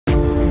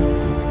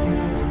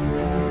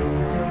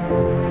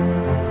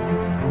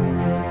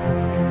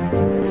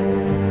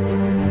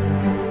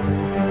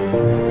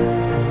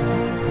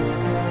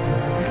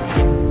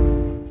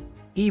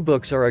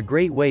Ebooks are a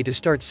great way to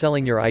start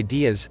selling your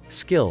ideas,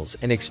 skills,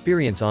 and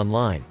experience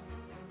online.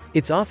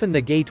 It's often the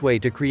gateway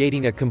to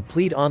creating a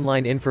complete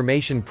online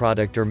information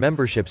product or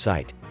membership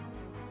site.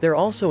 They're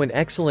also an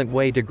excellent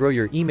way to grow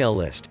your email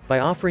list, by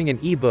offering an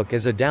ebook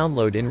as a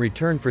download in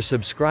return for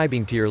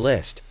subscribing to your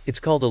list. It's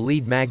called a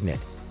lead magnet.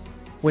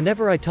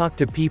 Whenever I talk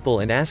to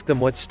people and ask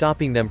them what's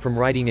stopping them from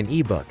writing an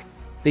ebook,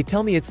 they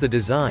tell me it's the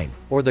design,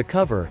 or the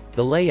cover,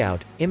 the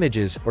layout,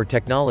 images, or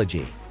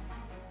technology.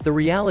 The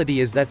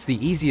reality is that's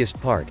the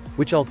easiest part,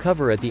 which I'll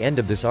cover at the end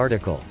of this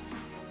article.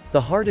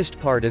 The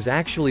hardest part is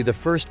actually the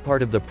first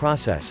part of the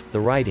process, the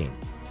writing.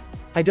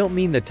 I don't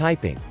mean the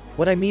typing.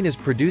 What I mean is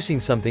producing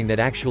something that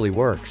actually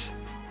works.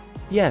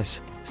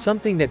 Yes,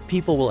 something that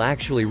people will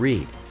actually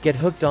read, get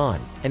hooked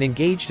on, and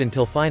engaged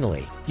until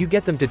finally, you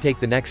get them to take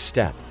the next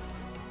step.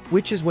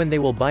 Which is when they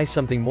will buy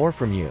something more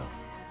from you.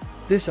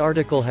 This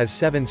article has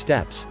 7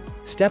 steps.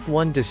 Step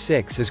 1 to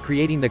 6 is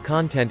creating the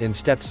content and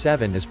step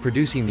 7 is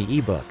producing the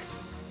ebook.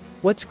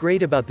 What's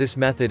great about this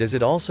method is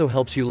it also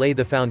helps you lay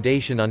the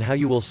foundation on how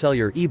you will sell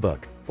your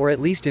ebook, or at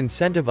least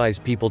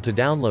incentivize people to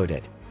download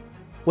it.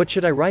 What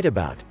should I write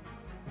about?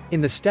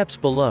 In the steps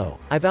below,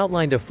 I've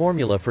outlined a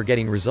formula for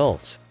getting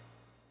results.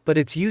 But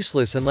it's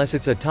useless unless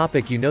it's a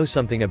topic you know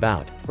something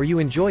about, or you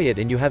enjoy it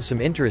and you have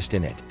some interest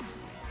in it.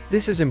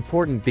 This is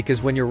important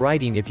because when you're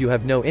writing, if you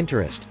have no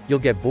interest, you'll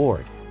get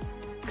bored.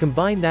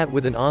 Combine that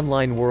with an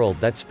online world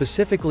that's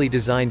specifically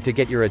designed to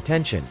get your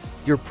attention,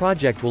 your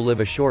project will live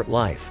a short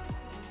life.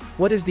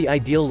 What is the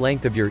ideal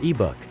length of your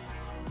ebook?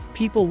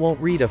 People won't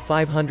read a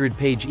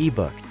 500-page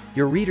ebook,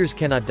 your readers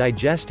cannot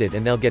digest it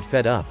and they'll get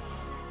fed up.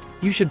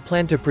 You should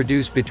plan to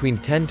produce between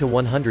 10 to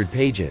 100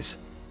 pages.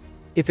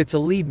 If it's a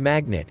lead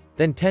magnet,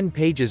 then 10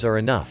 pages are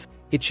enough.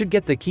 It should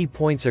get the key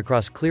points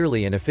across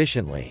clearly and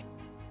efficiently.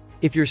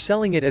 If you're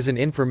selling it as an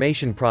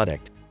information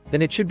product,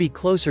 then it should be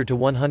closer to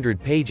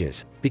 100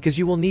 pages, because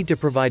you will need to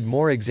provide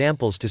more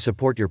examples to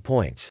support your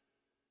points.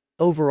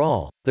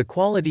 Overall, the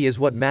quality is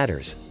what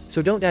matters,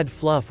 so don't add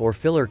fluff or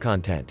filler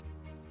content.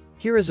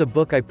 Here is a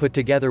book I put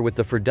together with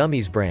the For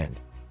Dummies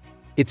brand.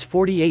 It's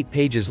 48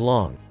 pages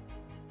long.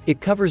 It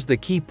covers the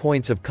key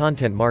points of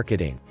content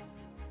marketing.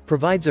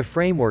 Provides a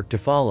framework to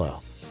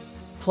follow.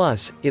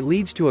 Plus, it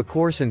leads to a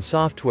course and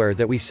software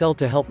that we sell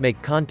to help make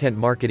content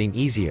marketing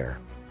easier.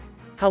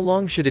 How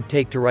long should it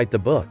take to write the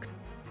book?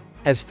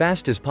 As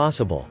fast as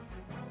possible.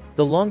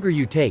 The longer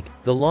you take,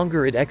 the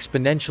longer it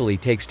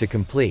exponentially takes to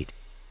complete.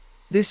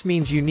 This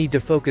means you need to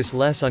focus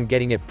less on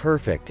getting it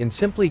perfect and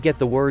simply get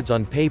the words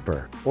on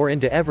paper, or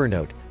into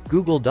Evernote,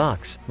 Google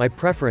Docs, My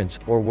Preference,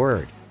 or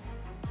Word.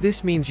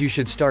 This means you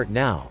should start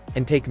now,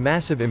 and take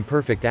massive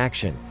imperfect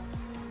action.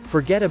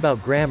 Forget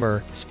about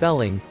grammar,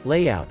 spelling,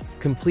 layout,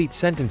 complete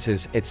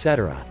sentences,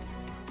 etc.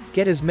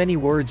 Get as many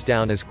words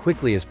down as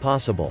quickly as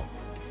possible.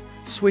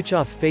 Switch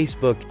off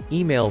Facebook,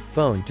 email,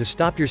 phone to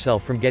stop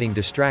yourself from getting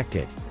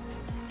distracted.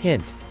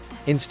 Hint: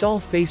 install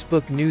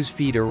Facebook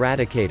Newsfeed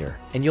Eradicator,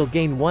 and you'll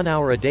gain 1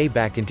 hour a day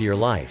back into your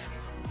life.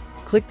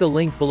 Click the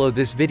link below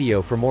this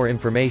video for more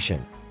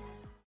information.